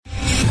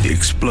The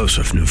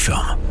explosive new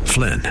film,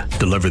 Flynn,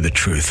 deliver the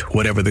truth,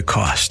 whatever the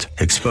cost,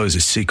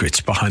 exposes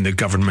secrets behind the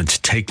government's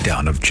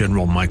takedown of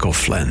General Michael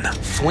Flynn.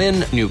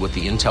 Flynn knew what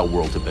the intel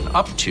world had been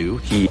up to.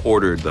 He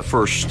ordered the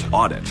first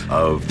audit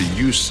of the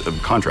use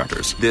of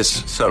contractors.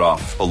 This set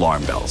off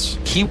alarm bells.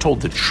 He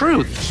told the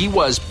truth. He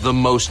was the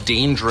most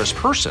dangerous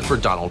person for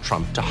Donald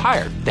Trump to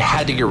hire. They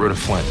had to get rid of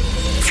Flynn.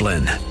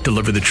 Flynn,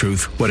 deliver the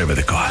truth, whatever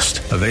the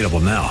cost. Available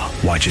now.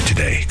 Watch it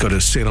today. Go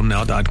to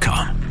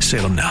salemnow.com.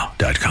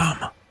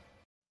 salemnow.com.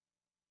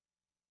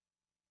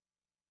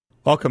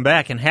 Welcome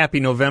back and happy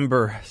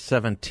November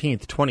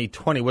 17th,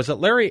 2020. Was it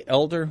Larry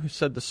Elder who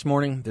said this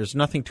morning, there's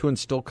nothing to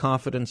instill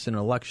confidence in an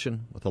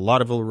election with a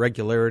lot of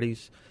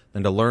irregularities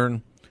than to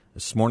learn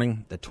this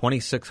morning that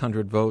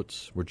 2,600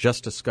 votes were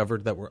just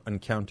discovered that were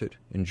uncounted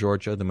in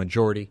Georgia, the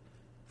majority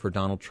for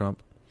Donald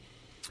Trump?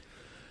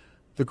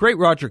 The great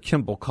Roger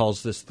Kimball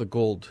calls this the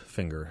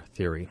Goldfinger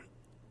theory.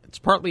 It's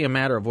partly a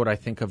matter of what I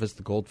think of as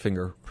the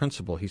Goldfinger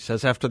principle. He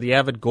says, after the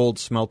avid gold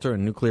smelter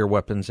and nuclear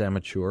weapons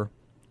amateur,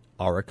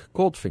 Auric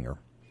Goldfinger.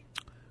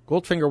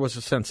 Goldfinger was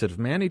a sensitive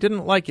man. He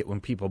didn't like it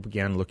when people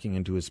began looking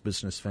into his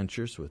business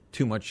ventures with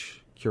too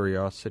much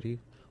curiosity,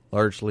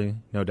 largely,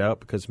 no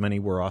doubt, because many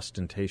were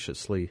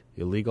ostentatiously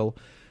illegal,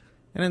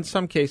 and in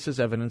some cases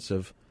evidence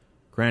of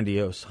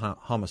grandiose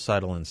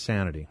homicidal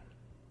insanity.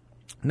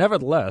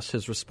 Nevertheless,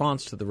 his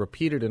response to the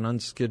repeated and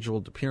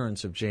unscheduled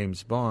appearance of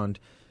James Bond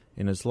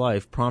in his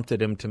life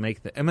prompted him to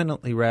make the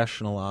eminently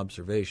rational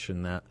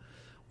observation that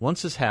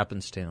once is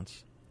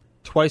happenstance,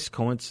 twice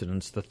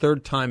coincidence, the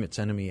third time it's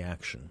enemy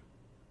action.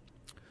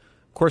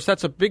 Of course,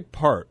 that's a big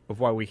part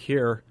of why we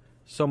hear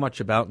so much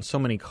about and so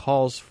many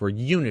calls for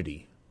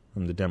unity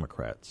from the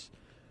Democrats.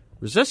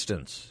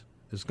 Resistance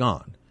is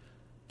gone.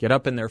 Get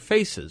up in their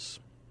faces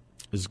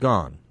is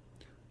gone.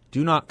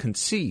 Do not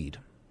concede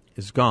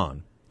is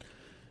gone.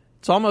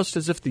 It's almost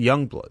as if the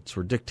Youngbloods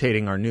were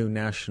dictating our new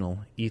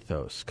national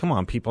ethos. Come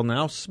on, people,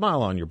 now.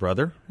 Smile on your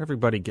brother.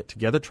 Everybody get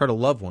together. Try to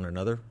love one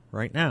another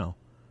right now.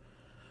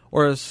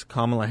 Or as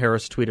Kamala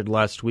Harris tweeted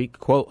last week,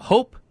 quote,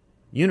 hope,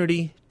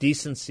 unity,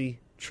 decency,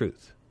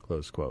 truth,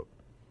 close quote.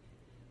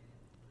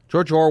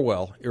 George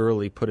Orwell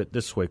eerily put it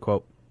this way,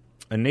 quote,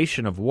 a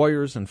nation of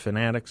warriors and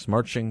fanatics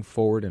marching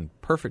forward in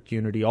perfect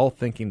unity, all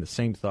thinking the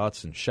same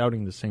thoughts and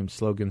shouting the same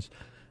slogans,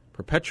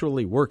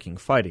 perpetually working,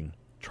 fighting,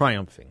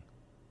 triumphing,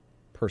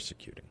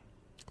 persecuting,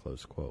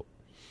 close quote.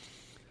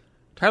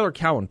 Tyler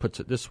Cowen puts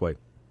it this way,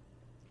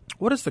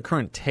 what is the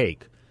current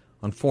take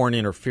on foreign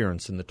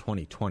interference in the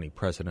 2020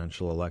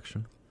 presidential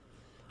election?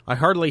 I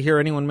hardly hear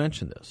anyone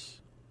mention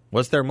this.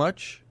 Was there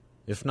much?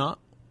 If not,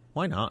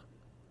 why not?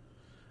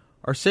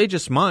 Our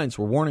sagest minds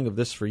were warning of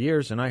this for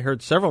years, and I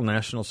heard several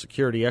national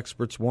security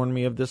experts warn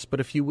me of this but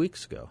a few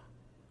weeks ago.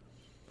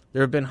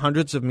 There have been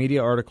hundreds of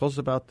media articles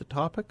about the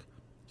topic.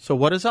 So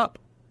what is up?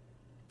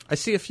 I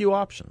see a few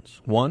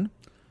options. One,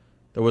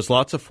 there was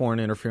lots of foreign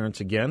interference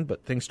again,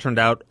 but things turned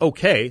out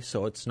okay,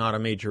 so it's not a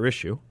major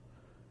issue.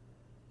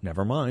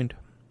 Never mind.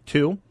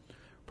 2,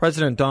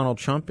 President Donald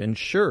Trump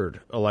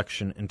ensured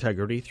election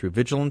integrity through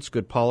vigilance,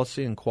 good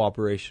policy, and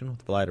cooperation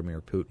with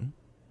Vladimir Putin.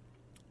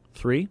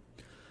 3,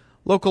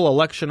 local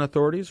election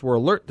authorities were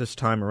alert this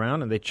time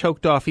around, and they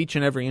choked off each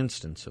and every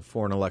instance of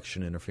foreign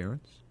election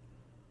interference.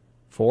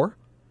 4,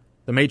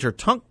 the major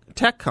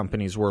tech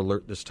companies were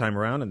alert this time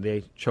around, and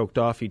they choked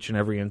off each and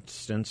every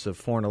instance of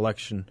foreign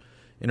election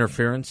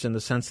interference in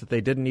the sense that they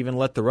didn't even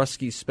let the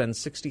Ruskies spend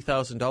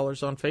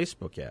 $60,000 on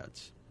Facebook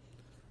ads.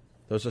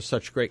 Those are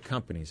such great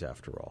companies,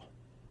 after all.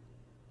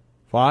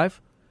 5,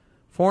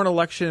 foreign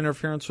election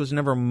interference was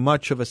never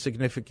much of a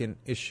significant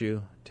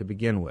issue to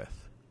begin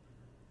with.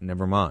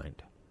 Never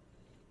mind.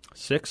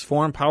 6,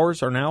 foreign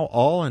powers are now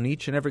all in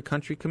each and every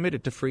country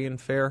committed to free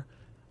and fair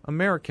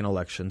American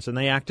elections, and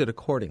they acted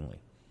accordingly.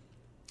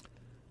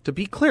 To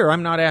be clear,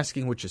 I'm not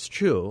asking which is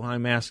true.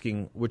 I'm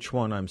asking which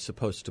one I'm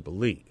supposed to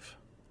believe.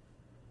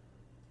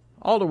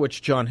 All to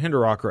which John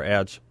Hinderaker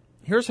adds,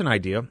 here's an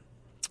idea.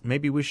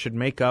 Maybe we should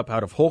make up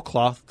out of whole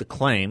cloth the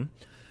claim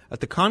that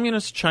the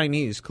communist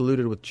Chinese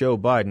colluded with Joe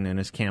Biden in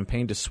his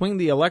campaign to swing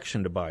the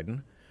election to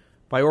Biden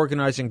by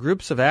organizing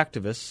groups of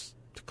activists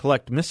to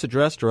collect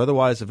misaddressed or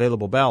otherwise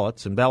available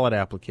ballots and ballot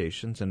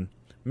applications and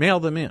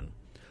mail them in,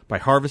 by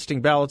harvesting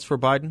ballots for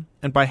Biden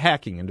and by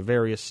hacking into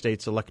various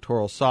states'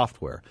 electoral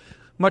software,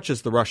 much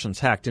as the Russians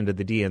hacked into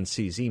the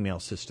DNC's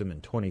email system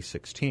in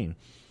 2016,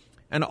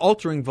 and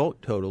altering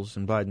vote totals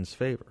in Biden's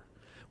favor.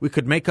 We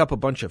could make up a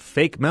bunch of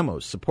fake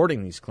memos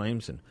supporting these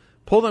claims and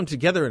pull them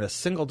together in a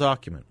single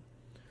document.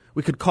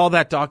 We could call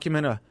that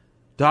document a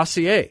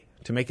dossier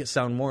to make it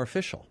sound more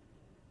official.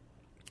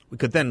 We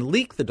could then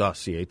leak the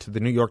dossier to the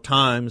New York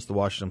Times, the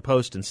Washington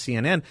Post, and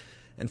CNN,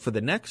 and for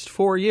the next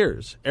 4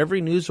 years,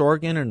 every news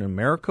organ in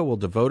America will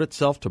devote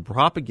itself to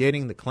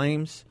propagating the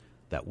claims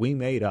that we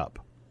made up.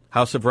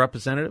 House of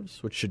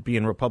Representatives, which should be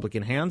in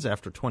Republican hands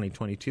after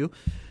 2022,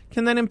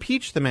 can then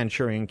impeach the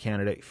Manchurian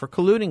candidate for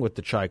colluding with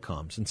the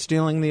Chi-Coms and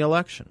stealing the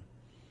election.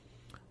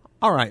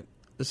 All right,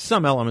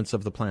 some elements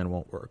of the plan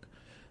won't work.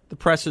 The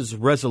press is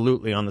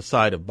resolutely on the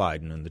side of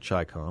Biden and the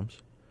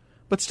Chi-Coms.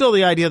 But still,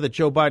 the idea that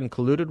Joe Biden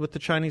colluded with the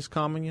Chinese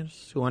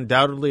communists, who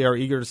undoubtedly are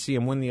eager to see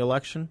him win the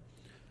election,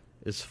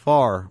 is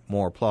far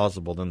more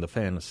plausible than the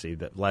fantasy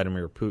that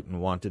Vladimir Putin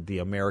wanted the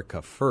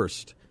America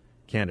First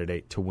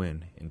candidate to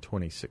win in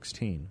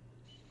 2016.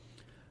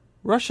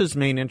 Russia's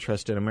main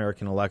interest in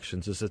American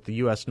elections is that the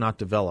U.S. not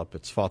develop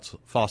its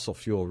fossil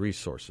fuel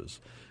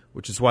resources,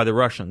 which is why the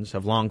Russians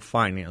have long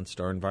financed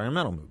our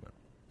environmental movement.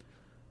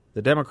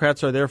 The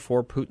Democrats are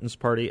therefore Putin's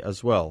party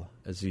as well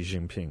as Xi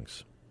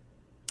Jinping's.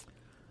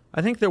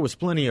 I think there was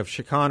plenty of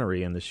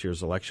chicanery in this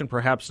year's election,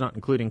 perhaps not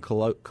including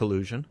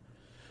collusion.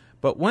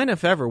 But when,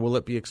 if ever, will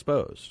it be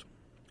exposed?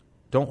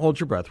 Don't hold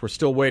your breath. We're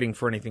still waiting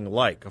for anything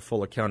like a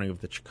full accounting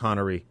of the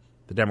chicanery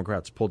the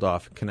Democrats pulled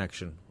off in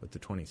connection with the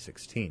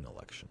 2016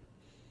 election.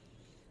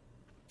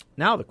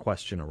 Now the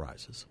question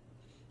arises.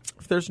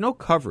 If there's no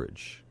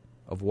coverage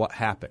of what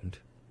happened,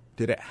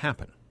 did it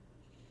happen?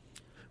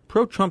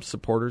 Pro-Trump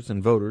supporters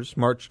and voters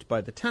marched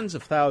by the tens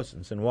of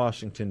thousands in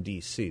Washington,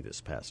 D.C. this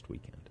past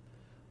weekend.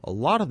 A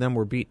lot of them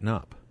were beaten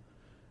up.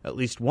 At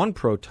least one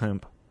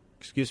pro-Trump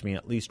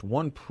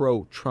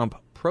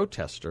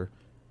protester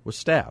was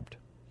stabbed.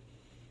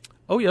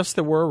 Oh, yes,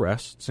 there were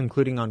arrests,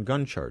 including on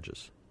gun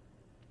charges.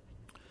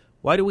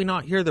 Why do we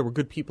not hear there were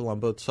good people on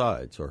both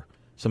sides, or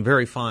some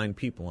very fine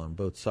people on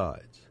both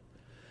sides?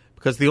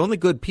 Because the only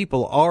good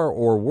people are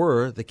or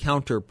were the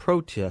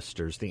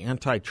counter-protesters, the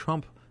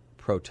anti-Trump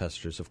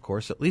protesters, of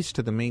course, at least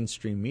to the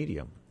mainstream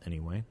media,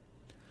 anyway.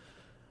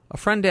 A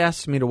friend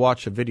asked me to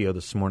watch a video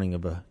this morning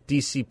of a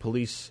D.C.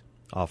 police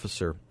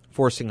officer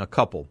forcing a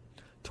couple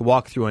to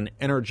walk through an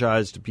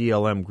energized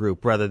BLM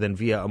group rather than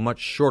via a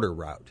much shorter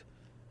route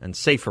and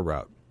safer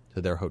route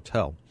to their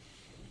hotel.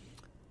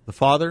 The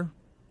father,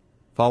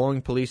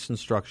 following police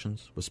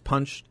instructions, was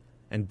punched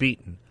and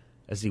beaten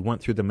as he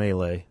went through the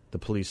melee the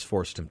police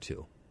forced him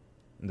to,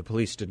 and the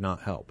police did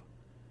not help.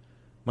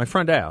 My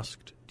friend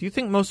asked, do you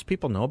think most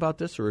people know about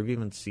this or have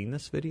even seen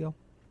this video?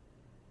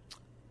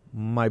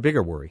 My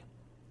bigger worry,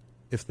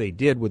 if they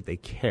did, would they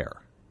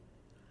care?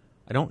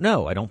 I don't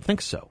know. I don't think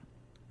so.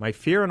 My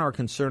fear and our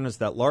concern is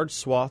that large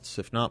swaths,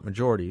 if not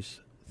majorities,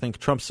 think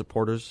Trump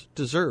supporters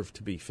deserve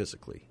to be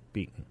physically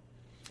beaten.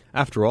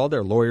 After all,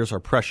 their lawyers are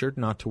pressured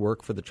not to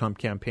work for the Trump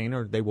campaign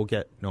or they will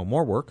get no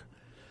more work.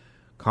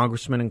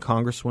 Congressmen and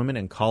congresswomen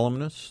and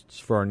columnists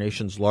for our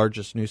nation's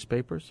largest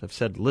newspapers have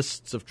said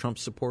lists of Trump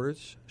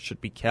supporters should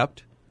be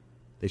kept.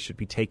 They should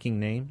be taking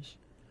names.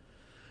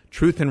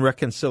 Truth and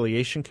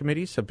reconciliation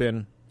committees have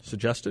been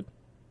suggested.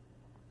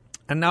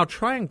 And now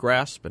try and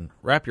grasp and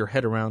wrap your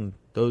head around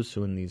those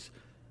who in these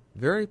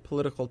very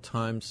political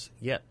times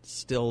yet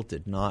still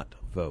did not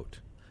vote.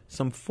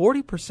 Some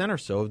 40% or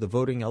so of the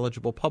voting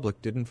eligible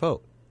public didn't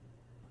vote.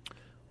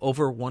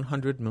 Over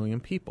 100 million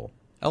people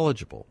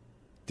eligible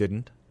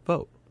didn't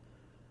vote.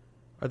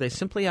 Are they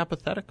simply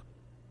apathetic?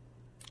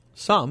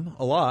 Some,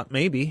 a lot,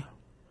 maybe.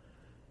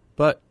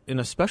 But in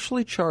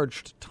especially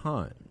charged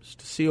times,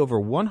 to see over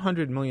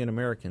 100 million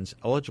Americans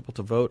eligible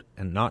to vote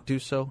and not do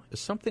so is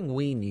something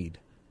we need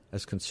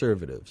as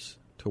conservatives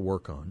to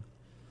work on.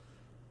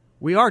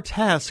 We are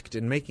tasked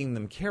in making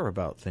them care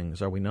about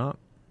things, are we not?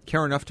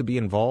 Care enough to be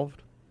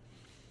involved?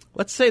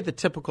 Let's say the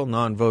typical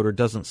non-voter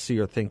doesn't see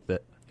or think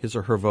that his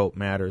or her vote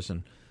matters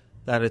and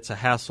that it's a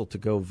hassle to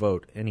go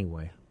vote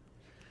anyway.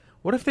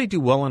 What if they do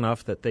well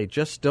enough that they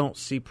just don't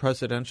see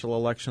presidential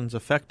elections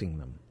affecting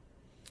them?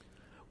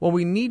 Well,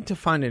 we need to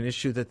find an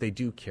issue that they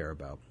do care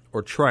about,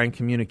 or try and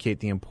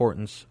communicate the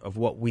importance of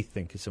what we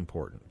think is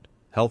important.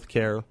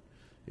 Healthcare,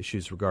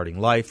 issues regarding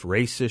life,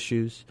 race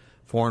issues,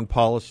 foreign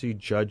policy,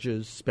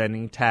 judges,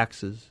 spending,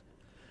 taxes.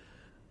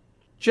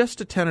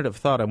 Just a tentative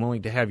thought I'm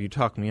willing to have you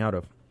talk me out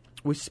of.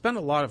 We spend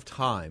a lot of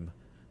time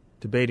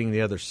debating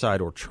the other side,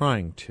 or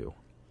trying to,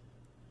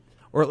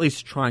 or at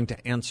least trying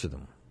to answer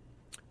them.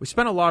 We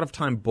spend a lot of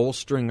time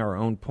bolstering our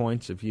own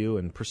points of view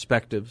and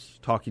perspectives,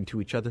 talking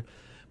to each other,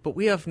 but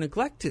we have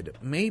neglected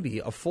maybe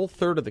a full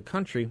third of the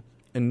country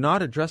and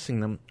not addressing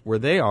them where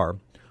they are,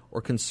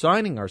 or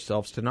consigning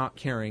ourselves to not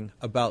caring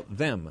about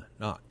them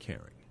not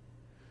caring.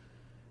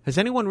 Has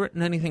anyone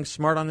written anything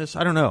smart on this?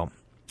 I don't know.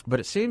 But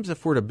it seems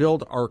if we're to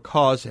build our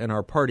cause and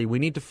our party, we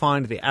need to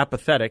find the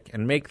apathetic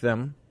and make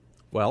them,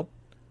 well,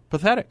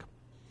 pathetic.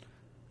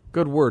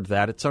 Good word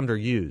that. It's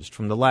underused.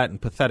 From the Latin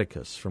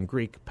patheticus, from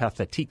Greek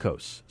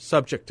pathetikos,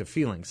 subject to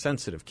feeling,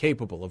 sensitive,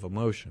 capable of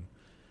emotion.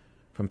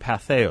 From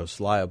patheos,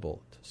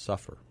 liable to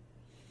suffer.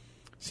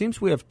 Seems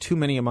we have too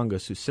many among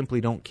us who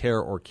simply don't care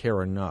or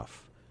care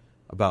enough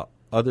about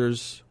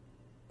others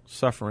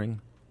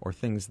suffering or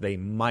things they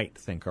might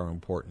think are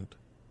important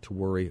to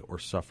worry or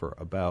suffer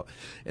about.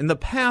 In the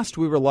past,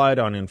 we relied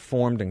on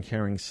informed and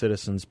caring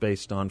citizens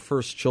based on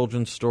first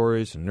children's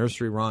stories and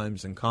nursery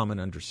rhymes and common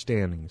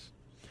understandings.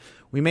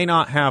 We may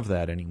not have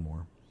that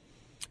anymore.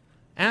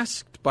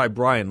 Asked by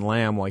Brian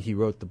Lamb why he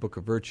wrote the Book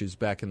of Virtues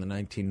back in the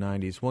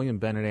 1990s, William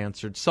Bennett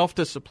answered,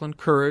 self-discipline,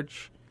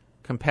 courage,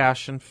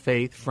 compassion,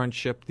 faith,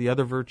 friendship, the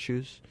other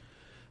virtues.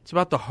 It's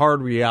about the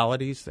hard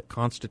realities that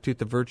constitute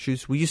the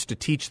virtues. We used to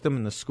teach them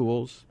in the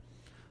schools.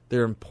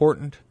 They're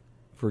important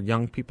for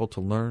young people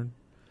to learn.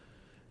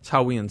 It's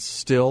how we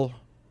instill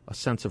a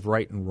sense of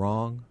right and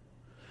wrong.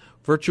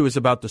 Virtue is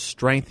about the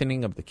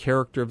strengthening of the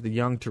character of the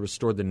young to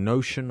restore the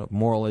notion of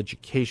moral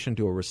education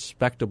to a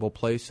respectable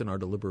place in our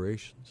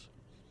deliberations.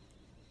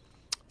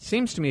 It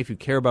seems to me if you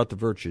care about the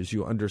virtues,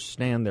 you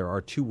understand there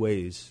are two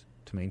ways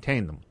to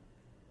maintain them,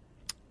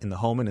 in the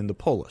home and in the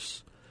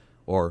polis,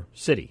 or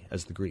city,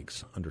 as the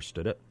Greeks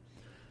understood it.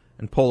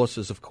 And polis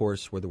is, of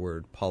course, where the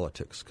word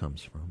politics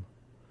comes from.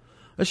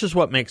 This is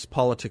what makes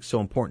politics so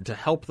important, to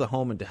help the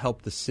home and to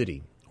help the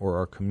city or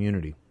our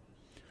community.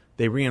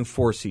 They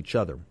reinforce each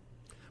other.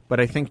 But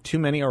I think too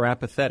many are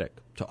apathetic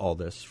to all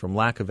this from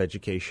lack of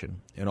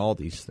education in all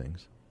these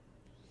things.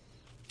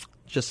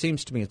 It just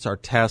seems to me it's our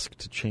task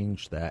to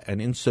change that, and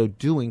in so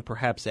doing,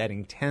 perhaps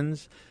adding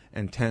tens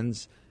and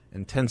tens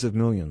and tens of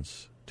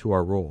millions to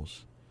our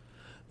rolls.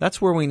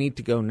 That's where we need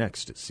to go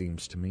next, it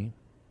seems to me.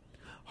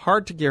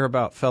 Hard to care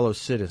about fellow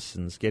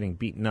citizens getting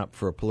beaten up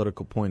for a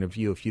political point of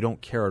view if you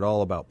don't care at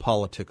all about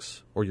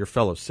politics or your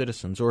fellow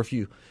citizens, or if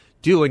you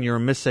do and you're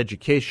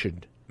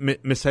miseducated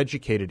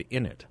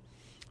in it,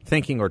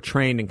 thinking or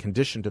trained and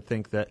conditioned to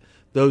think that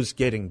those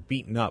getting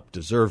beaten up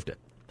deserved it,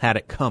 had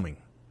it coming.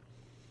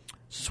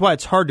 This is why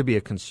it's hard to be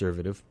a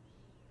conservative.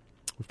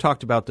 We've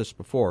talked about this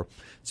before.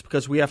 It's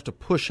because we have to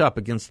push up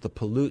against the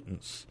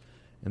pollutants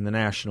in the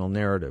national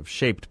narrative,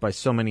 shaped by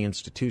so many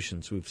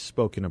institutions we've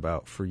spoken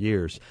about for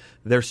years.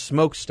 Their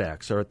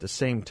smokestacks are at the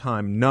same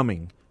time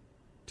numbing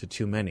to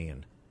too many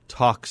and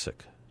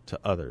toxic to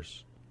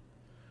others.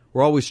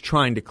 We're always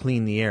trying to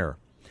clean the air.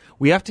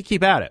 We have to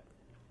keep at it,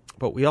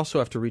 but we also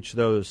have to reach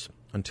those,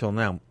 until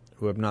now,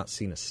 who have not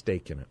seen a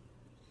stake in it.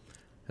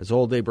 As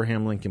old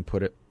Abraham Lincoln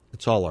put it,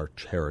 it's all our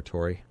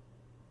territory.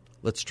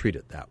 Let's treat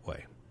it that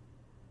way.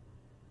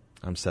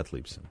 I'm Seth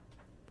Leibson.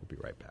 We'll be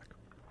right back.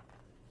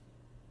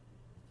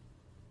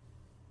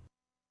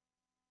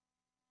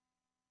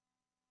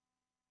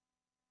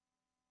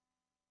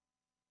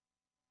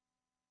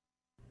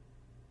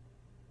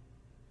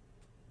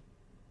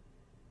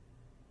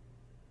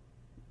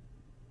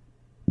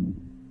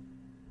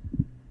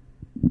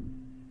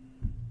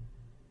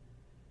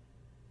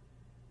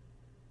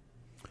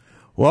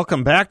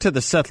 Welcome back to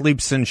the Seth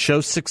Leibson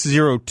Show.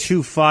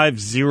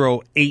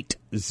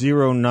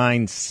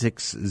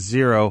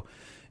 602-508-0960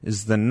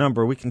 is the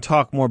number. We can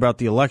talk more about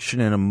the election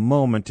in a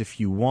moment if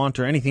you want,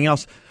 or anything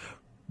else.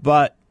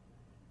 But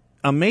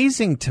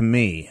amazing to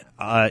me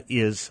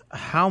is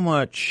how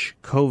much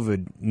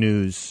COVID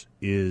news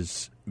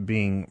is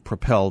being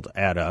propelled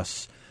at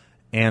us,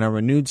 and a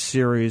renewed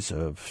series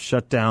of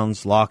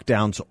shutdowns,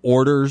 lockdowns,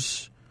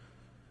 orders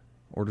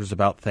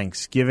about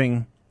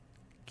Thanksgiving.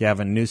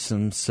 Gavin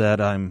Newsom said,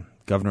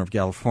 Governor of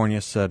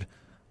California said,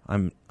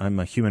 I'm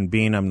a human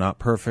being, I'm not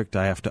perfect,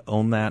 I have to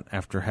own that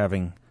after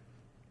having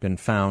been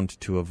found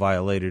to have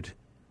violated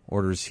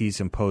orders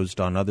he's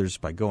imposed on others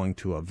by going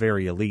to a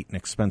very elite and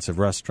expensive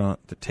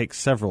restaurant that takes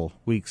several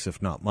weeks,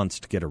 if not months,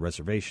 to get a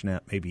reservation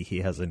at. Maybe he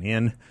has an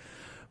in.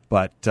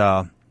 But,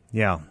 hey.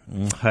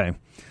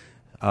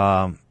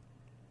 I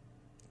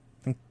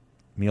think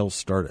meals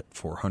start at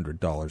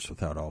 $400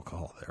 without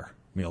alcohol there.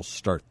 Meals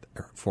start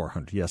there at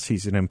 $400. Yes,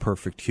 he's an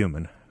imperfect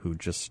human who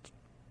just,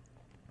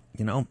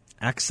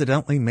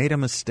 accidentally made a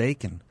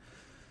mistake and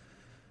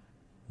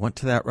went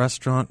to that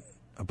restaurant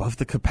above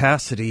the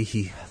capacity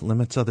he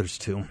limits others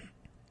to.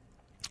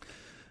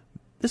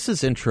 This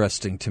is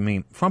interesting to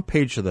me. Front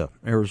page of the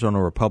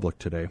Arizona Republic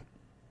today.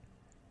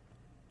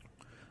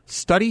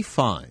 Study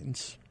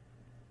finds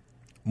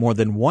more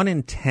than 1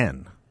 in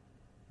 10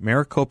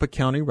 Maricopa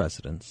County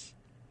residents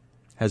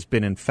has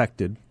been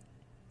infected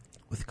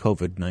with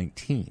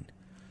COVID-19.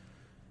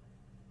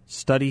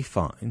 Study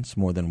finds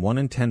more than 1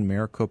 in 10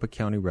 Maricopa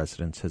County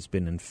residents has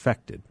been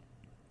infected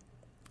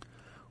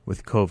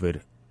with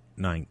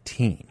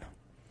COVID-19.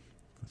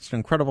 It's an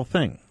incredible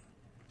thing,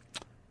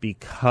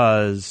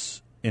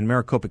 because in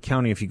Maricopa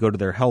County, if you go to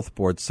their health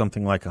board,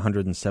 something like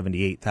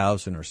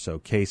 178,000 or so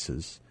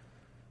cases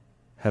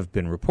have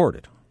been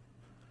reported.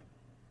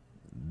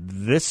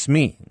 This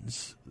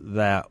means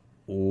that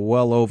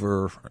well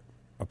over,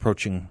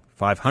 approaching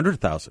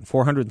 500,000,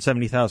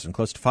 470,000,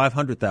 close to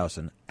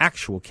 500,000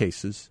 actual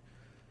cases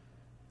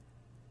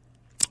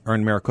are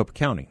in Maricopa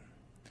County.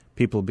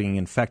 People being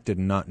infected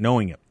and not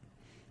knowing it,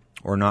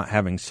 or not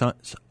having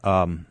symptoms.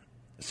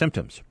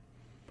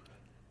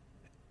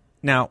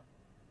 Now,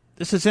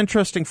 this is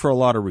interesting for a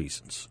lot of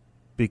reasons,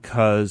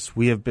 because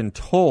we have been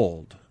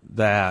told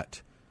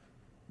that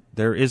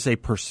there is a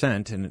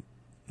percent, and it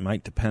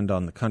might depend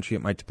on the country,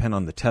 it might depend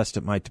on the test,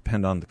 it might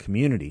depend on the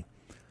community,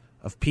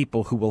 of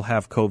people who will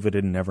have COVID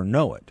and never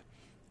know it.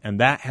 And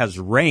that has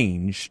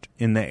ranged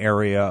in the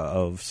area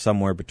of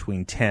somewhere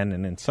between 10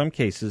 and in some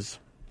cases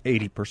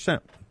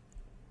 80%.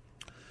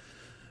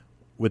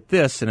 With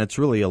this, and it's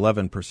really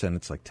 11%,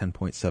 it's like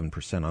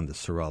 10.7% on the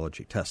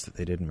serology test that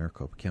they did in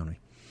Maricopa County.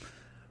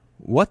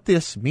 What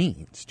this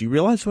means, do you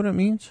realize what it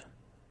means?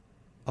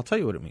 I'll tell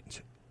you what it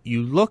means.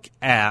 You look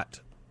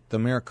at the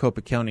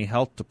Maricopa County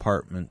Health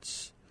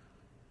Department's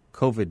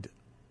COVID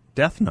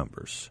death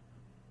numbers,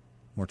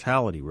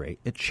 mortality rate,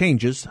 it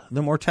changes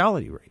the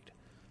mortality rate.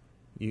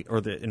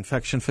 or the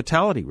infection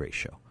fatality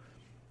ratio.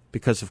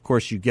 Because, of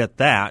course, you get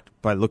that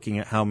by looking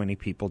at how many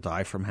people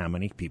die from how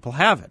many people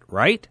have it,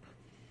 right?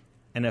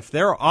 And if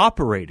they're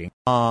operating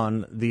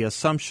on the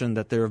assumption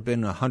that there have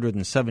been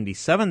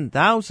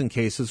 177,000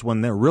 cases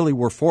when there really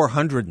were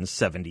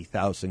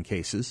 470,000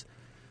 cases,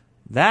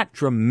 that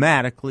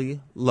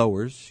dramatically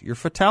lowers your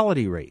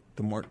fatality rate,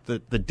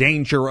 the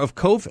danger of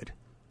COVID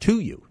to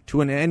you,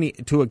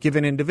 to a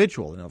given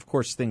individual. And, of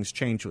course, things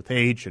change with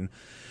age and,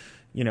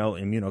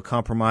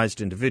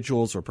 immunocompromised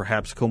individuals or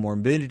perhaps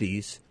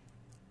comorbidities.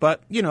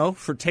 But,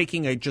 for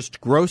taking a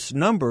just gross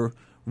number,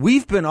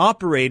 we've been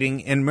operating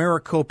in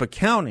Maricopa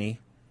County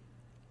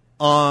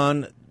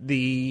on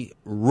the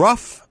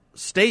rough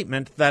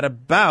statement that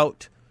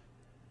about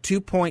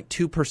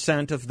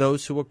 2.2% of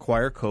those who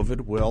acquire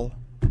COVID will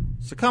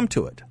succumb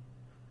to it.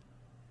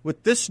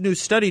 With this new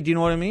study, do you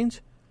know what it means?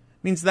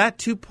 It means that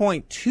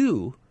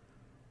 2.2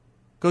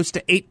 goes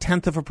to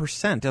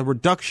 0.8%, a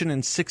reduction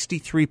in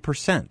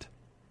 63%.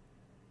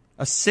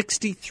 A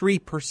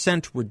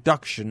 63%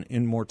 reduction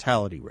in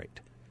mortality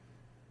rate.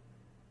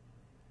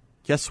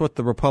 Guess what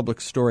the Republic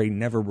story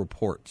never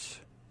reports?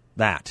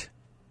 That.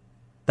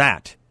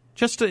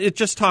 It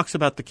just talks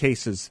about the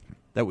cases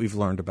that we've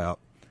learned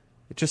about.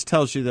 It just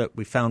tells you that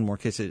we found more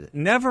cases. It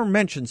never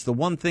mentions the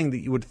one thing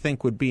that you would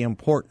think would be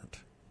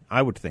important.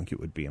 I would think it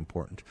would be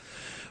important.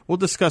 We'll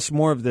discuss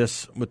more of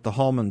this with the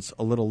Hallmans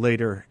a little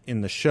later in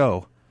the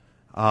show,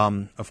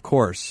 of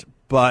course.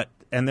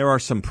 And there are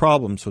some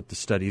problems with the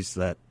studies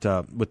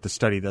with the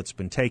study that's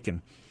been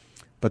taken.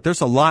 But there's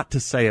a lot to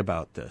say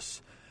about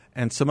this.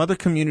 And some other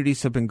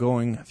communities have been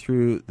going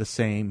through the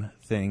same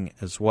thing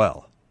as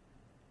well.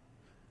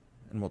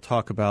 And we'll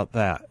talk about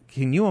that.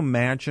 Can you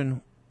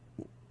imagine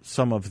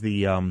some of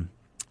the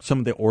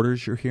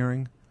orders you're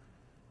hearing?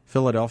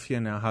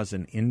 Philadelphia now has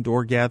an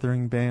indoor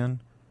gathering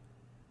ban.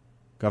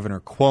 Governor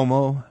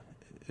Cuomo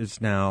is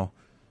now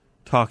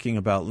talking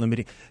about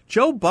limiting.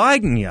 Joe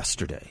Biden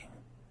yesterday.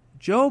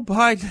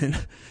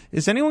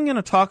 Is anyone going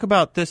to talk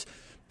about this?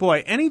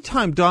 Boy,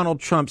 anytime Donald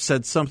Trump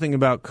said something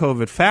about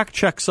COVID, fact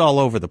checks all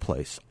over the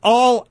place.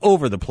 All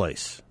over the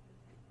place.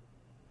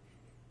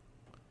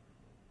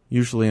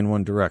 Usually in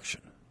one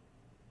direction.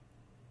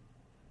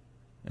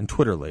 And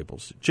Twitter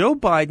labels. Joe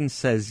Biden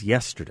says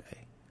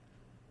yesterday,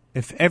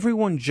 if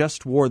everyone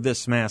just wore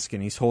this mask,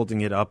 and he's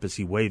holding it up as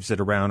he waves it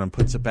around and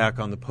puts it back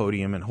on the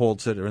podium and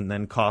holds it and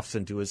then coughs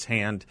into his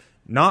hand,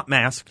 not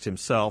masked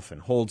himself,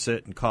 and holds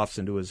it and coughs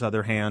into his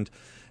other hand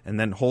and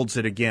then holds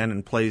it again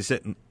and plays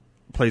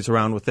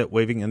around with it,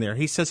 waving in there.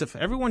 He says if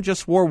everyone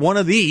just wore one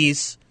of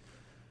these,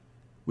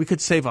 we could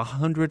save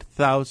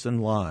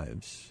 100,000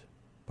 lives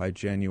by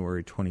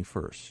January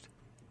 21st.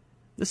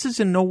 This is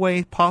in no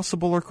way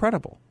possible or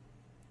credible.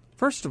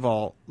 First of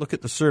all, look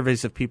at the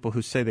surveys of people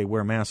who say they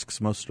wear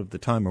masks most of the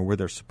time or where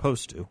they're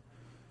supposed to.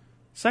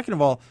 Second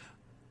of all,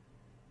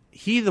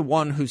 the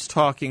one who's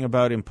talking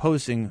about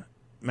imposing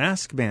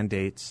mask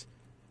mandates,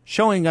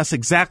 showing us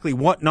exactly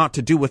what not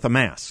to do with a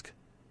mask,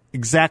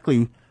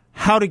 exactly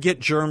how to get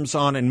germs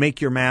on and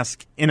make your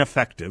mask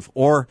ineffective,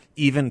 or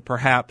even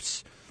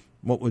perhaps,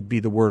 what would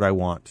be the word I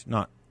want,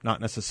 not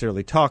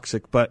necessarily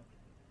toxic, but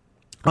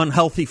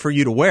unhealthy for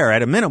you to wear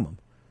at a minimum.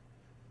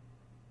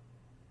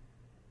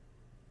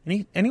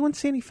 Anyone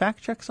see any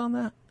fact checks on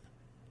that?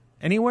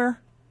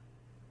 Anywhere?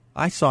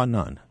 I saw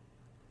none.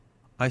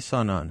 I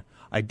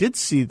did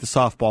see the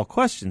softball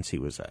questions he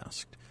was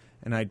asked.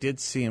 And I did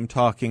see him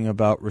talking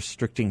about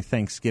restricting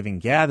Thanksgiving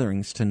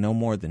gatherings to no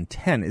more than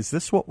 10. Is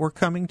this what we're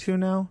coming to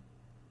now?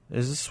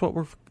 Is this what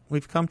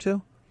we've come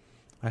to?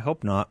 I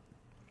hope not.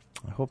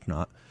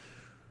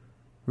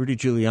 Rudy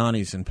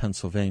Giuliani's in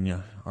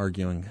Pennsylvania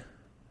arguing a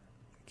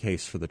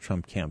case for the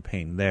Trump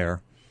campaign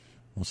there.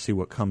 We'll see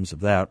what comes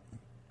of that.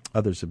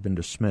 Others have been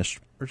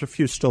dismissed. There's a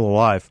few still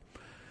alive.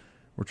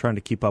 We're trying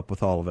to keep up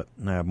with all of it,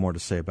 and I have more to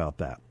say about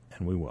that,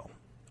 and we will.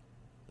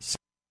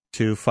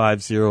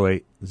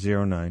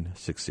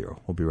 625080960.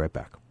 We'll be right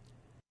back.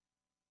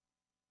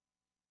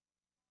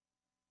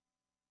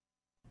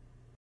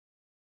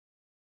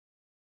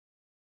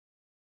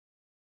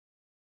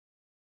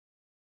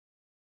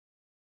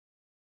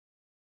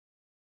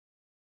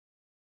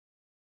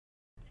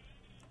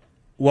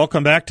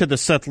 Welcome back to the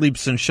Seth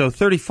Leibsohn Show.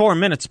 34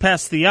 minutes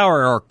past the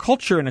hour, our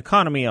culture and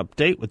economy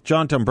update with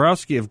John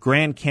Dombrowski of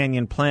Grand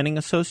Canyon Planning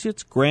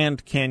Associates.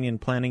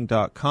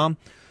 GrandCanyonPlanning.com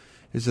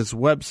is his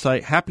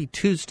website. Happy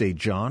Tuesday,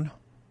 John.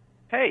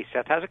 Hey,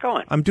 Seth, how's it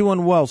going? I'm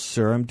doing well,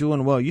 sir. I'm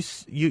doing well.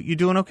 You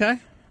doing okay?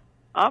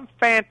 I'm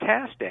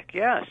fantastic,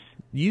 yes.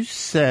 You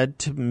said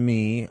to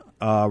me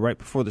right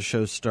before the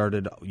show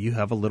started, you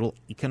have a little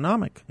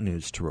economic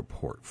news to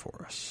report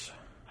for us.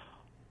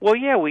 Well,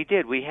 yeah, we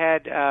did. We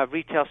had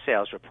retail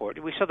sales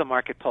report. We saw the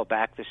market pull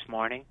back this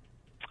morning.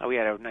 We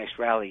had a nice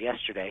rally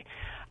yesterday.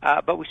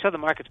 But we saw the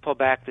markets pull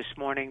back this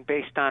morning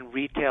based on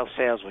retail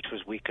sales, which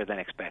was weaker than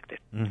expected.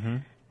 Mm-hmm.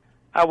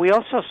 We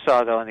also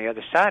saw, though, on the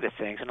other side of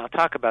things, and I'll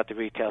talk about the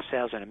retail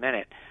sales in a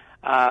minute,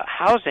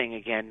 housing,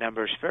 again,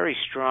 numbers very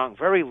strong,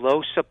 very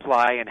low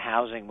supply in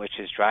housing, which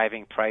is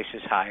driving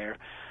prices higher.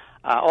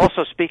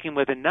 Also speaking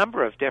with a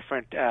number of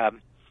different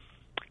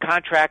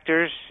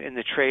contractors in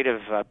the trade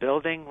of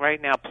building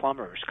right now,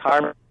 plumbers,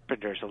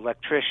 carpenters,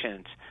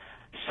 electricians.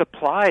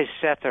 Supplies,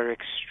 Seth, are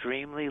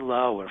extremely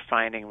low, we're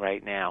finding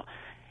right now.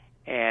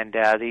 And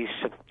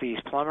these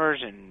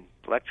plumbers and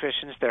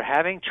electricians, they're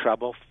having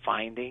trouble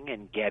finding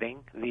and getting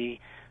the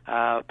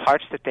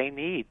parts that they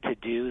need to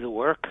do the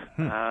work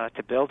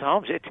to build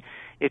homes.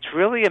 It's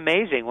really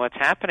amazing what's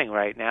happening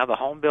right now. The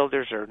home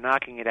builders are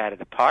knocking it out of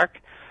the park.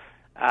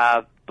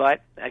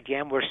 But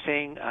again, we're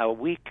seeing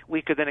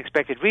weaker than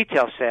expected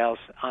retail sales.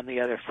 On the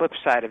other flip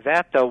side of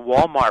that, though,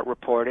 Walmart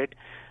reported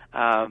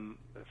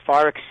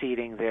far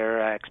exceeding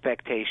their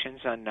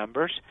expectations on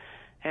numbers,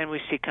 and we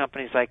see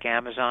companies like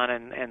Amazon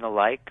and the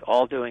like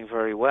all doing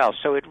very well.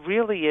 So it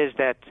really is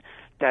that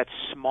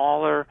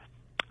smaller,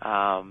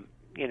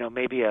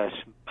 maybe a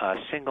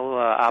single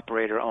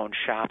operator-owned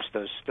shops,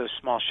 those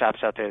small shops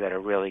out there that are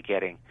really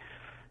getting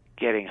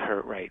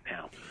hurt right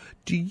now.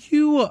 Do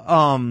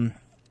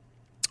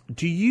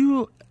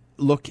you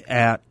look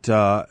at,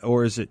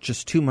 or is it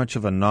just too much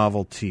of a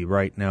novelty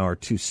right now, or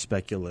too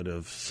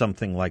speculative,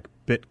 something like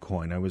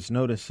Bitcoin? I was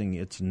noticing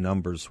its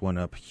numbers went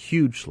up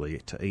hugely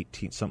to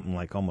something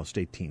like almost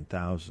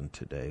 18,000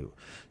 today,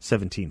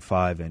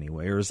 17.5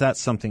 anyway. Or is that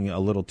something a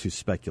little too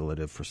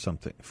speculative for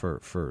something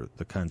for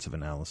the kinds of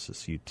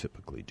analysis you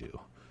typically do?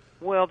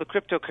 Well, the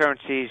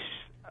cryptocurrencies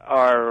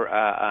are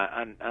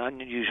an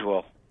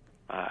unusual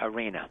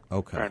arena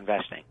for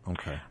investing.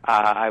 Okay.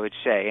 I would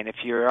say, and if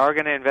you are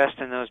going to invest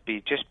in those,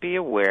 just be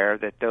aware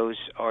that those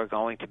are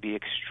going to be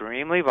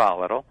extremely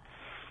volatile.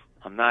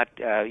 I'm not,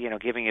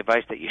 giving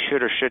advice that you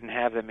should or shouldn't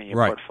have them in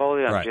your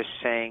portfolio. I'm just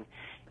saying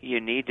you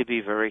need to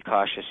be very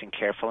cautious and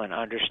careful and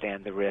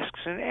understand the risks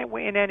in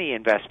any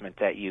investment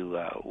that you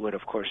would,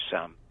 of course,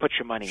 put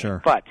your money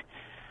in. But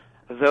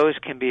those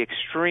can be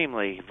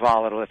extremely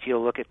volatile. If you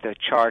look at the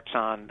charts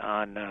on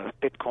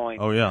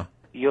Bitcoin,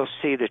 you'll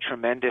see the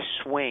tremendous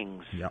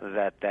swings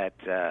that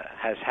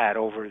has had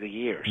over the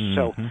years.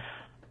 Mm-hmm.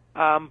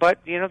 So, but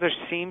there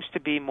seems to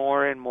be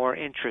more and more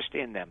interest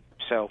in them.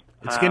 So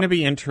it's going to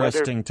be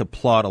interesting to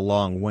plot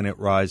along when it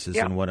rises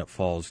and when it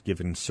falls,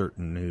 given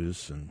certain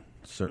news and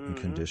certain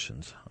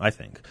conditions, I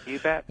think. You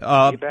bet.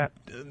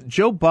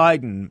 Joe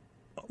Biden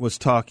was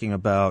talking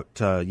about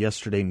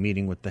yesterday,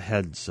 meeting with the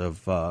heads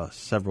of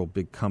several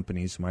big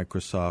companies,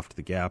 Microsoft,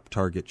 The Gap,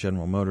 Target,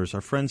 General Motors,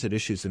 our friends at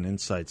Issues and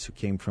Insights who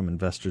came from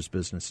Investors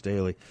Business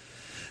Daily.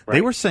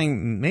 They were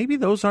saying maybe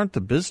those aren't the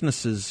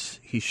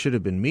businesses he should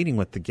have been meeting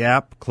with. The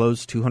Gap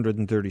closed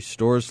 230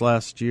 stores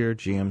last year.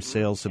 GM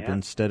sales have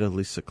been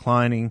steadily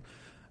declining.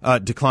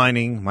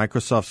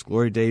 Microsoft's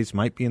glory days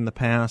might be in the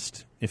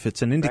past. If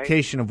it's an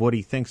indication of what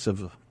he thinks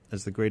of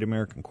as the great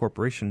American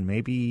corporation,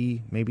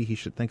 maybe he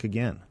should think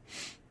again.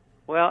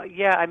 Well,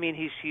 yeah, I mean,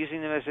 he's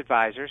using them as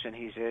advisors, and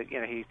he's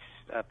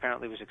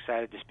apparently was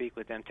excited to speak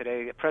with them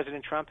today.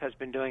 President Trump has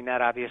been doing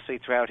that, obviously,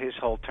 throughout his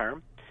whole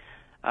term,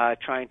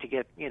 trying to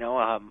get,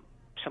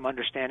 some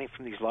understanding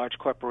from these large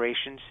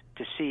corporations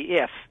to see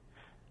if,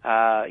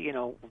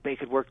 they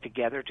could work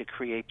together to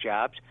create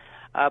jobs.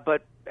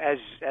 But as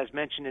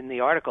mentioned in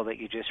the article that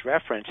you just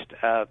referenced,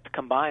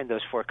 combined,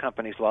 those four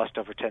companies lost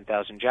over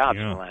 10,000 jobs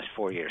in the last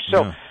 4 years.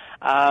 So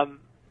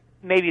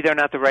maybe they're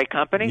not the right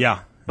company. Yeah.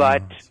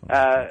 But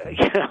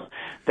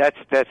that's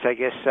I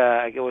guess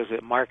was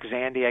it Mark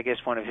Zandi, I guess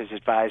one of his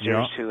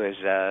advisors, who is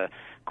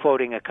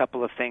quoting a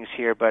couple of things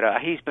here, but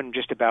he's been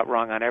just about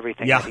wrong on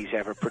everything that he's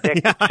ever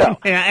predicted.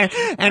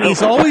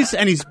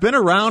 And he's been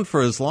around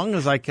for as long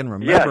as I can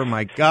remember.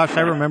 My gosh,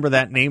 I remember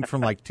that name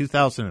from like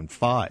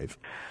 2005.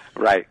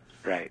 Right.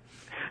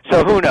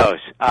 So who knows?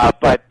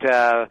 But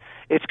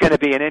it's going to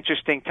be an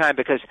interesting time,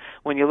 because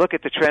when you look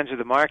at the trends of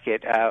the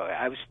market,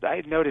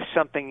 I noticed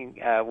something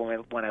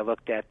when I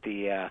looked at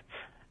the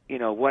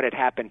what had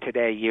happened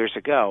today years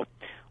ago.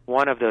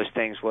 One of those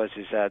things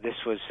this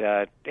was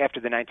after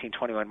the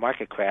 1921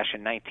 market crash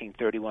in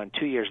 1931.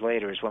 2 years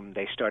later is when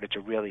they started to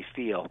really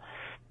feel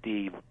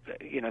the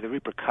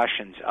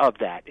repercussions of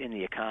that in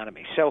the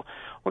economy. So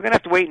we're going to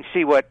have to wait and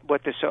see what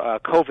this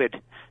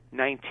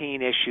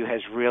COVID-19 issue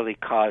has really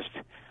caused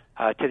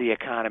to the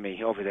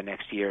economy over the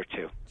next year or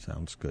two.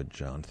 Sounds good,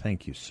 John.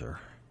 Thank you, sir.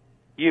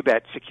 You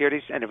bet.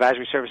 Securities and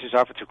advisory services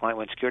offered through Client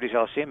One Securities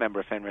LLC, a member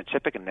of FINRA and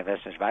SIPC, and an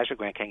investment advisor,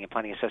 Grant Canyon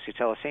Planning Associates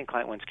LLC, and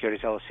Client One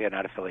Securities LLC are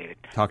not affiliated.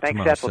 Thanks,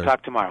 tomorrow, Seth. sir. We'll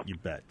talk tomorrow. You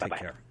bet. Bye-bye. Take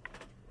care.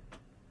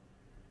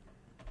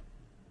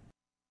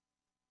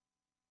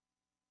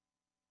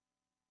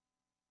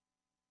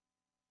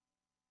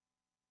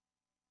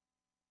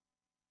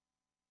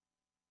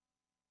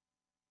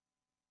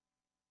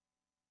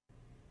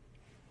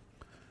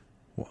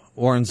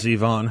 Warren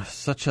Zevon,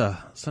 such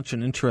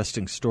an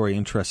interesting story,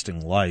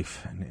 interesting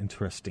life, and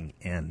interesting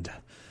end.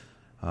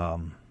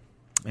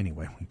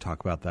 Anyway, we can talk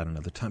about that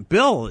another time.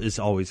 Bill is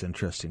always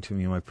interesting to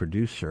me, my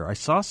producer. I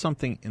saw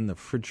something in the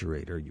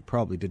refrigerator you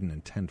probably didn't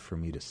intend for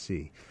me to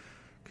see,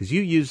 because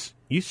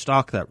you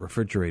stock that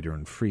refrigerator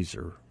and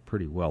freezer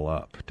pretty well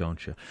up,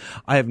 don't you?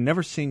 I have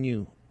never seen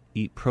you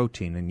eat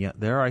protein, and yet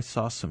there I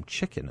saw some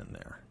chicken in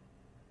there.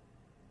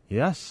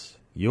 Yes,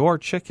 Your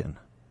chicken.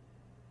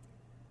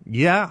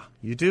 Yeah,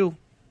 you do.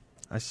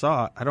 I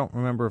saw it. I don't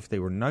remember if they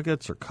were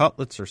nuggets or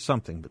cutlets or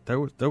something, but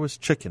there was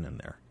chicken in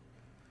there.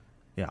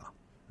 Yeah.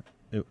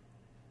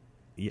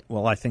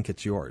 Well, I think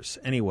it's yours.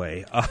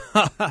 Anyway,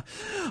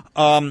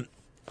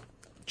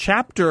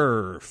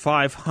 chapter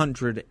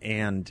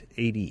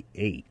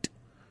 588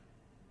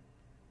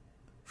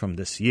 from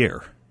this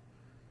year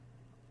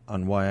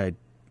on why I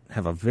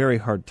have a very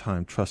hard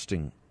time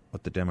trusting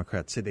what the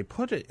Democrats say. They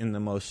put it in the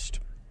most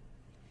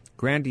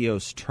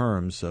grandiose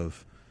terms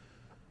of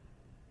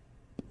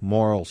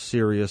moral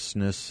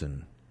seriousness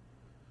and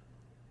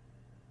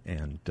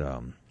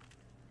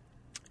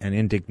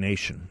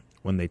indignation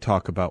when they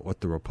talk about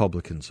what the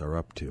Republicans are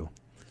up to.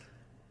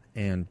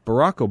 And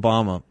Barack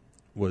Obama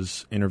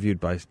was interviewed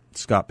by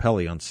Scott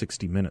Pelley on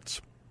 60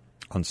 Minutes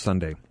on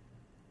Sunday.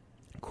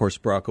 Of course,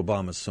 Barack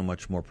Obama is so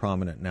much more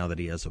prominent now that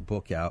he has a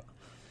book out.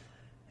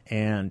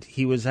 And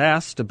he was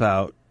asked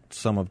about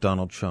some of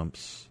Donald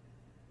Trump's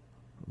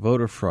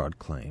voter fraud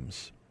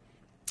claims.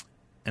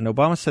 And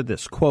Obama said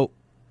this, quote,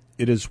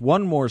 "It is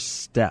one more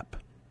step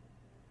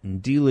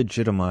in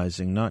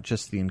delegitimizing not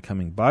just the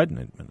incoming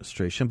Biden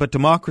administration, but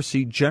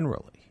democracy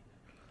generally.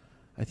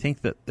 I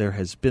think that there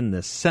has been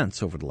this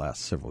sense over the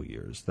last several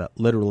years that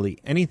literally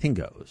anything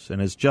goes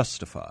and is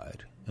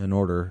justified in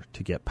order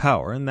to get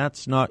power, and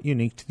that's not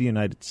unique to the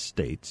United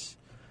States.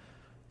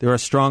 There are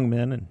strong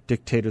men and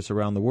dictators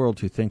around the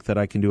world who think that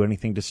I can do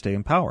anything to stay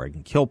in power. I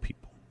can kill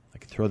people. I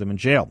can throw them in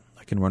jail.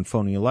 I can run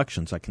phony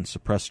elections. I can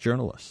suppress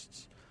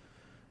journalists.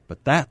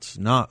 But that's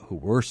not who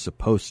we're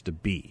supposed to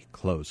be,"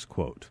 close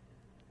quote.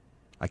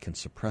 I can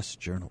suppress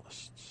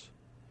journalists.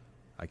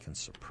 I can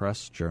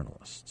suppress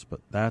journalists,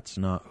 but that's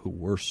not who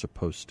we're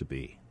supposed to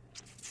be.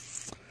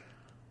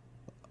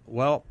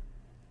 Well,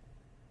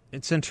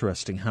 it's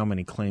interesting how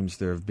many claims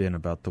there have been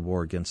about the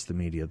war against the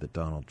media that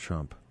Donald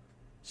Trump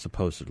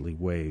supposedly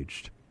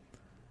waged.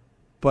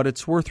 But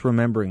it's worth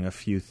remembering a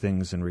few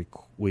things, and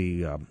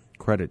we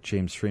credit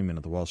James Freeman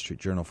of the Wall Street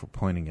Journal for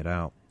pointing it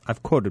out.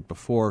 I've quoted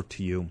before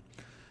to you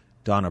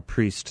Donna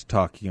Priest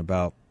talking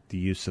about the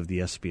use of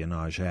the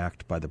Espionage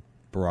Act by the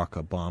Barack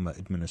Obama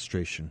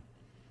administration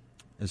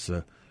as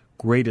the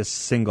greatest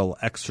single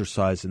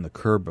exercise in the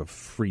curb of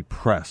free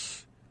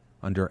press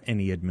under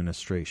any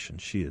administration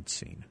she had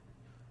seen.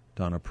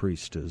 Donna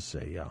Priest is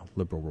a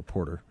liberal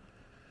reporter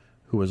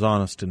who was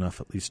honest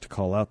enough at least to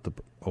call out the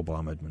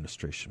Obama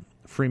administration.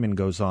 Freeman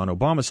goes on,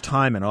 "Obama's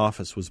time in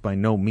office was by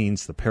no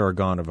means the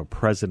paragon of a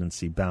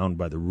presidency bound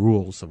by the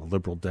rules of a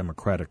liberal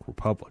democratic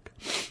republic.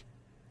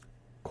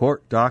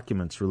 Court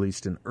documents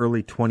released in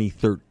early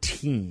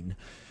 2013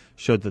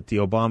 showed that the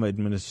Obama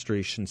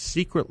administration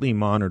secretly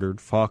monitored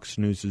Fox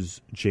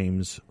News'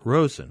 James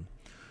Rosen,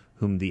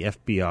 whom the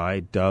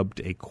FBI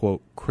dubbed a,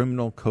 quote,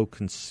 criminal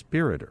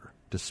co-conspirator,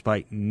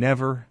 despite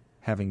never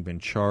having been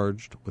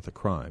charged with a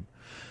crime.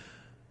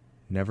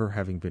 Never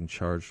having been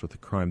charged with a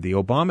crime. The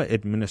Obama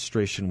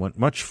administration went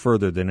much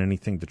further than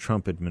anything the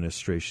Trump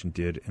administration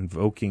did,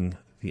 invoking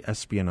the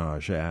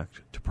Espionage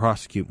Act to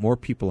prosecute more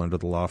people under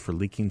the law for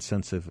leaking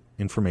sensitive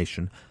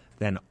information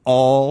than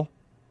all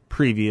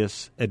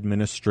previous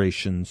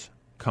administrations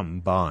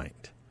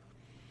combined.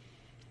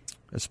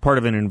 As part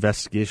of an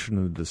investigation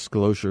into the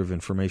disclosure of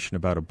information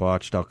about a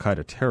botched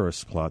al-Qaeda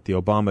terrorist plot, the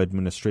Obama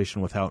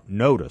administration, without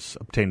notice,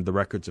 obtained the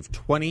records of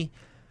 20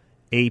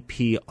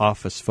 AP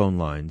office phone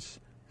lines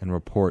and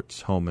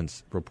reporters' home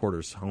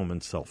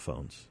and cell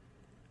phones.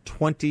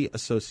 20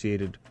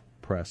 Associated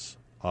Press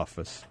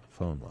office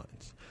phone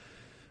lines.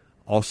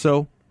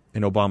 Also,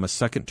 in Obama's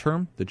second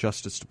term, the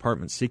Justice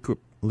Department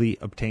secretly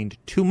obtained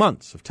 2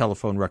 months of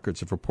telephone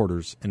records of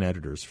reporters and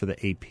editors for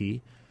the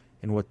AP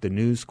in what the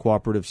News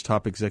Cooperative's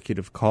top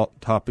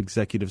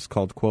executives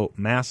called, quote,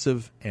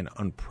 massive and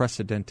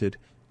unprecedented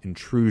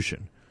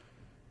intrusion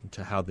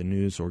into how the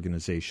news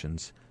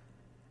organizations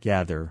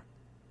gather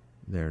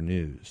their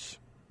news.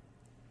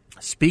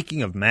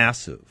 Speaking of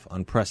massive,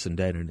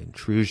 unprecedented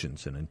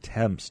intrusions and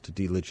attempts to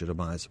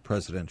delegitimize a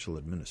presidential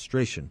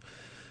administration,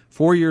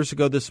 4 years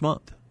ago this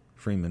month,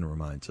 Freeman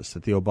reminds us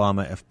that the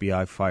Obama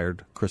FBI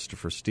fired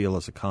Christopher Steele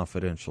as a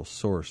confidential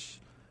source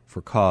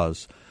for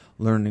cause,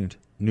 learned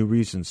new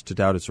reasons to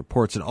doubt his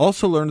reports, and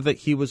also learned that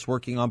he was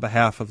working on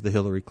behalf of the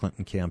Hillary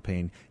Clinton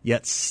campaign,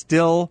 yet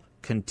still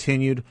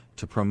continued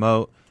to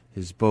promote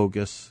his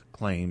bogus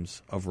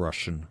claims of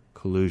Russian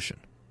collusion.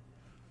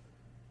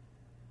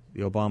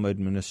 The Obama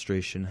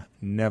administration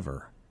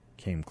never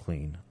came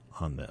clean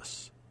on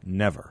this.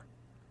 Never.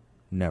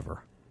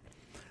 Never.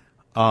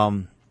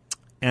 And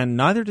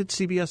neither did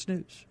CBS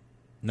News.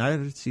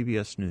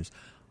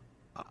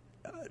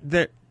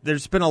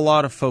 There's been a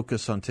lot of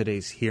focus on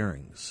today's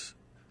hearings,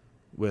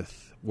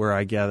 with where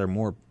I gather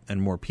more and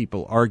more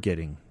people are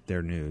getting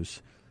their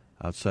news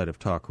outside of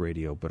talk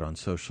radio, but on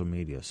social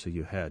media. So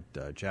you had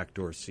Jack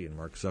Dorsey and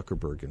Mark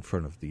Zuckerberg in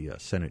front of the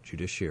Senate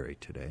Judiciary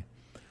today.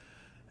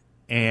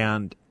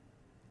 And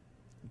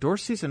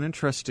Dorsey's an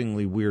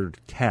interestingly weird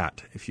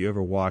cat, if you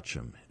ever watch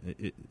him.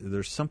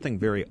 There's something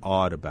very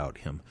odd about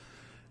him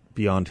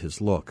beyond his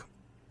look.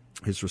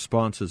 his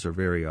responses are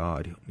very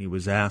odd. He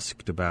was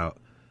asked about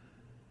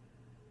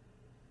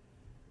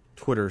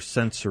Twitter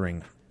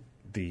censoring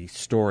the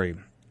story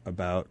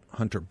about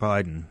Hunter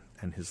Biden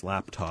and his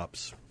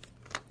laptops,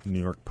 New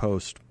York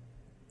Post.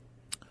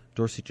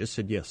 Dorsey just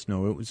said, yes,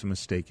 no, it was a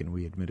mistake and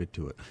we admitted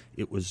to it.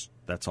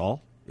 That's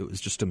all? It was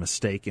just a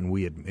mistake and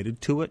we admitted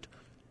to it?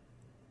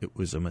 It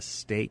was a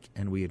mistake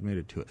and we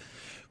admitted to it.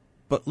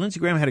 But Lindsey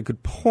Graham had a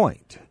good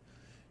point.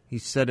 He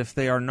said if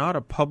they are not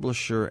a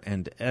publisher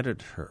and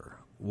editor,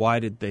 why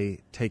did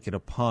they take it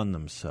upon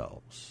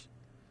themselves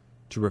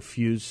to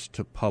refuse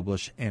to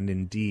publish and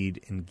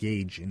indeed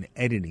engage in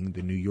editing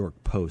the New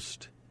York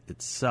Post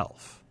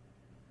itself?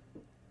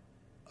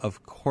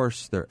 Of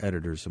course they're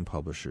editors and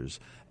publishers.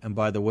 And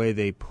by the way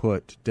they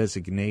put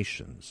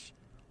designations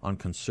on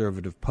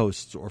conservative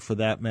posts, or for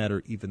that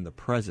matter, even the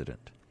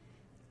president,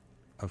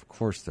 of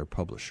course they're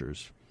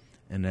publishers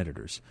and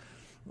editors.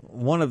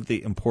 One of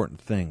the important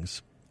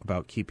things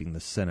about keeping the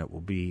Senate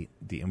will be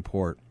the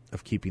import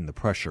of keeping the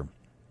pressure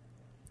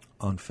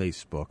on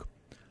Facebook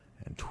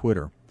and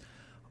Twitter.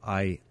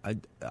 I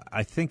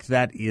think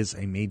that is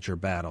a major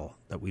battle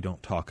that we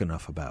don't talk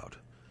enough about.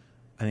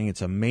 I think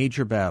it's a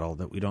major battle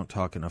that we don't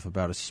talk enough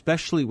about,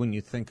 especially when you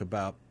think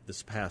about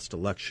this past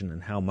election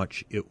and how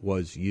much it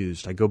was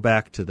used. I go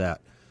back to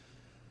that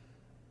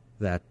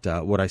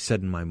what I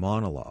said in my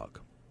monologue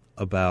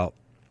about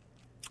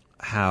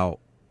how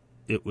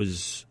it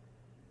was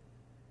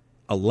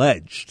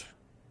alleged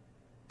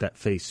that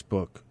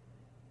Facebook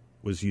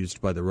was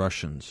used by the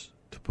Russians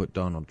to put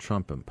Donald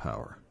Trump in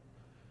power.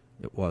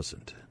 It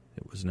wasn't.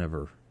 It was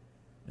never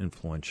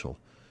influential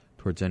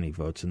towards any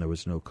votes, and there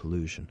was no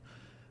collusion.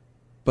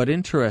 But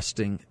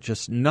interesting,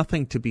 just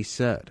nothing to be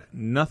said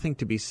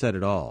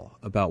at all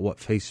about what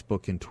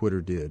Facebook and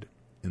Twitter did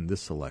in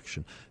this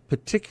election,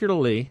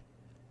 particularly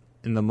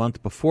in the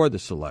month before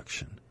this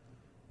election,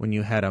 when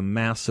you had a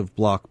massive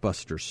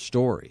blockbuster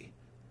story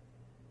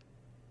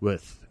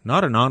with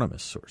not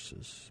anonymous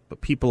sources,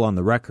 but people on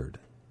the record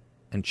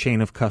and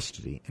chain of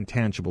custody and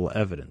tangible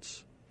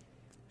evidence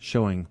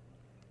showing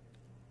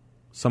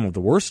some of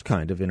the worst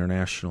kind of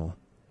international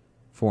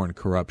foreign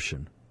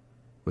corruption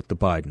with the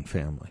Biden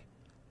family.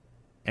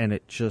 And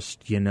it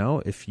just,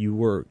 if you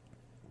were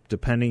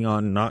depending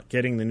on not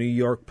getting the New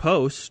York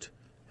Post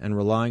and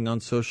relying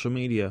on social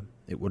media,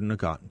 it wouldn't have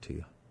gotten to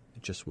you.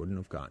 It just wouldn't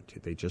have gotten to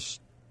you.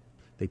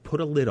 They put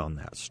a lid on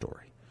that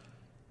story.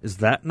 Is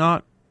that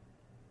not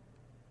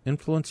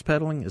influence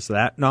peddling? Is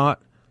that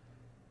not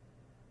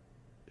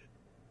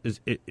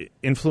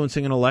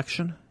influencing an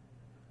election?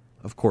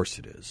 Of course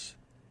it is.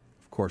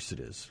 Of course it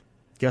is.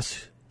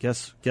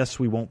 Guess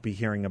we won't be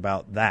hearing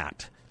about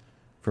that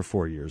for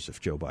 4 years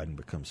if Joe Biden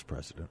becomes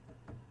president,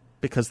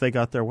 because they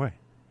got their way.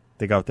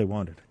 They got what they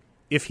wanted,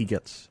 if he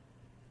gets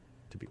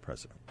to be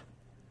president.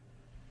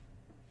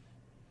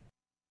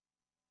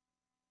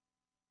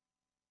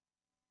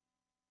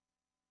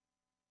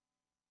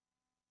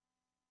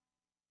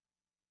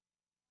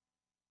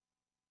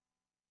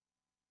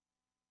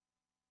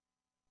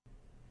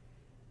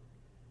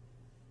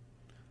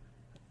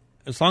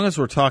 As long as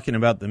we're talking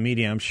about the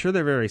media, I'm sure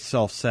they're very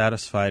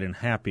self-satisfied and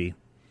happy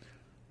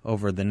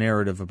over the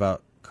narrative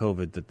about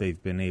COVID that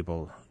they've been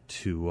able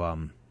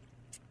to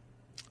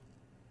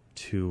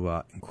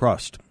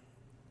encrust,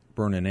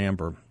 burn in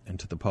amber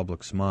into the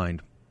public's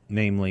mind,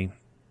 namely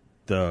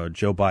the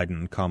Joe Biden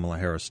and Kamala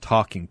Harris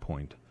talking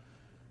point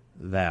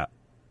that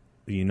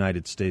the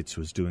United States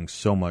was doing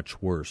so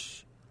much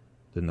worse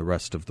than the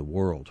rest of the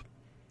world.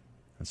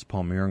 As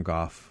Paul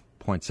Mirengoff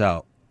points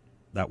out,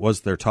 that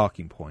was their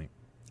talking point,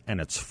 and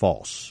it's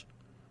false.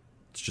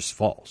 It's just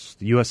false.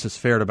 The U.S. has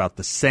fared about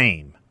the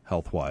same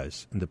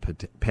health-wise in the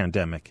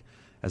pandemic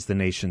as the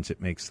nations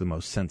it makes the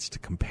most sense to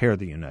compare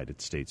the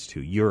United States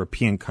to.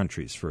 European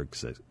countries, for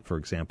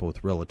example,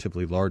 with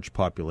relatively large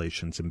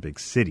populations in big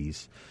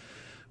cities,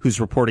 whose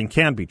reporting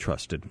can be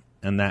trusted,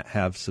 and that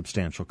have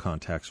substantial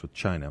contacts with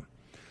China.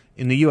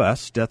 In the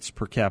U.S., deaths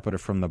per capita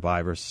from the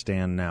virus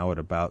stand now at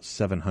about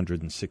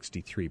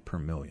 763 per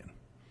million.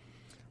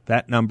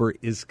 That number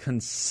is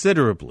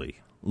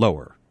considerably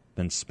lower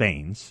than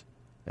Spain's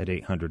at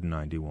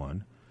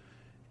 891.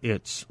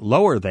 It's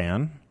lower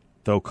than,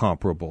 though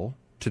comparable,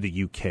 to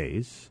the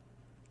UK's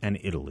and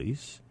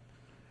Italy's.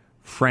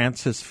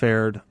 France has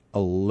fared a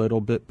little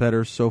bit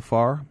better so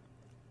far.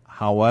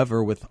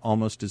 However, with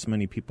almost as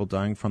many people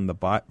dying from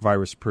the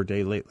virus per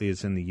day lately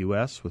as in the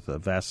U.S., with a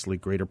vastly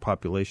greater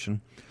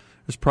population,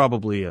 there's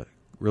probably a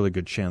really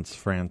good chance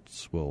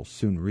France will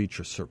soon reach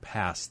or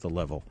surpass the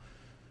level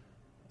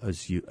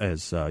as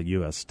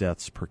U.S.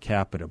 deaths per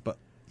capita. But,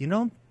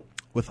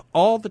 with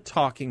all the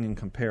talking and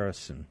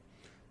comparison,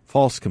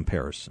 false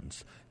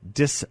comparisons,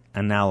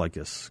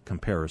 disanalogous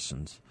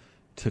comparisons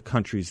to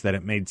countries that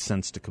it made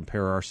sense to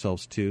compare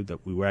ourselves to,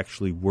 that we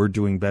actually were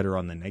doing better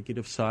on the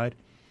negative side,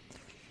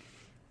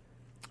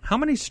 how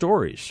many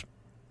stories,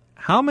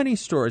 how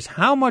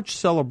much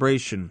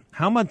celebration,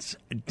 how much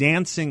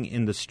dancing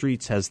in the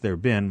streets has there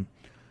been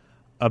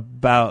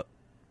about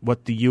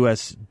what the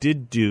U.S.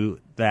 did do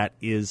that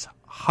is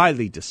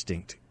highly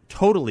distinct,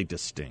 totally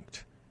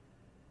distinct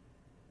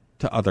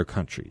to other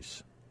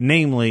countries,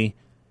 namely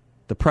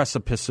the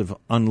precipice of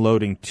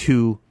unloading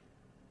 2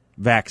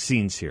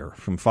 vaccines here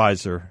from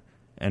Pfizer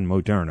and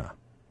Moderna.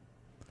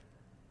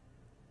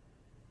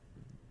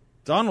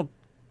 Donald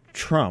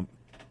Trump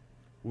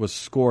was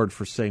scored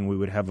for saying we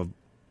would have a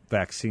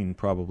vaccine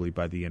probably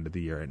by the end of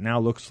the year. It now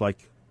looks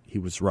like he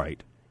was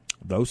right,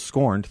 though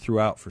scorned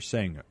throughout for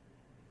saying it.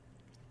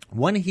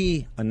 When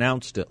he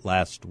announced it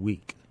last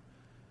week,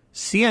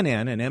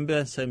 CNN and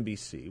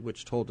MSNBC,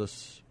 which told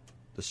us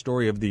the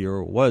story of the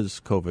year was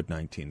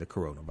COVID-19, the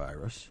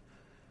coronavirus,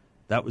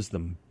 that was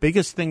the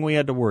biggest thing we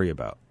had to worry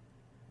about.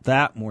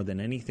 That more than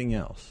anything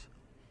else.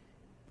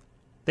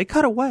 They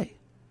cut away.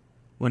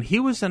 When he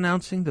was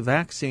announcing the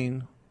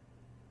vaccine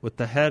with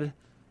the head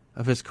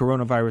of his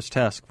coronavirus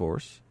task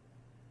force,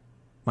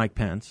 Mike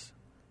Pence,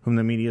 whom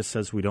the media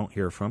says we don't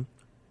hear from,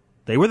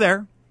 they were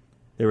there.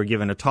 They were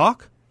given a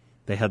talk.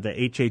 They had the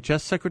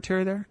HHS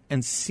secretary there,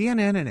 and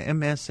CNN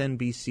and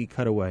MSNBC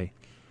cut away.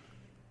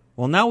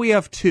 Well, now we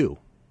have 2.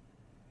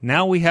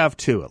 Now we have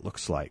 2, it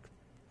looks like,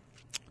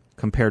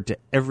 compared to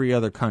every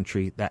other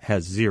country that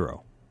has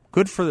 0.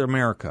 Good for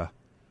America.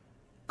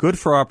 Good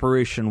for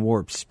Operation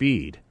Warp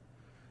Speed.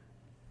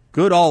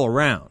 Good all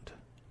around.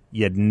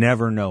 You'd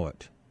never know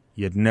it.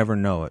 You'd never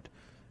know it.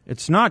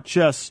 It's not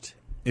just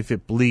if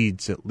it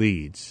bleeds, it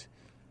leads.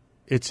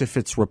 It's if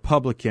it's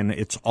Republican,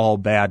 it's all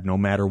bad no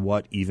matter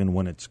what, even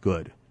when it's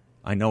good.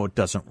 I know it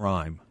doesn't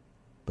rhyme,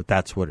 but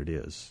that's what it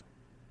is.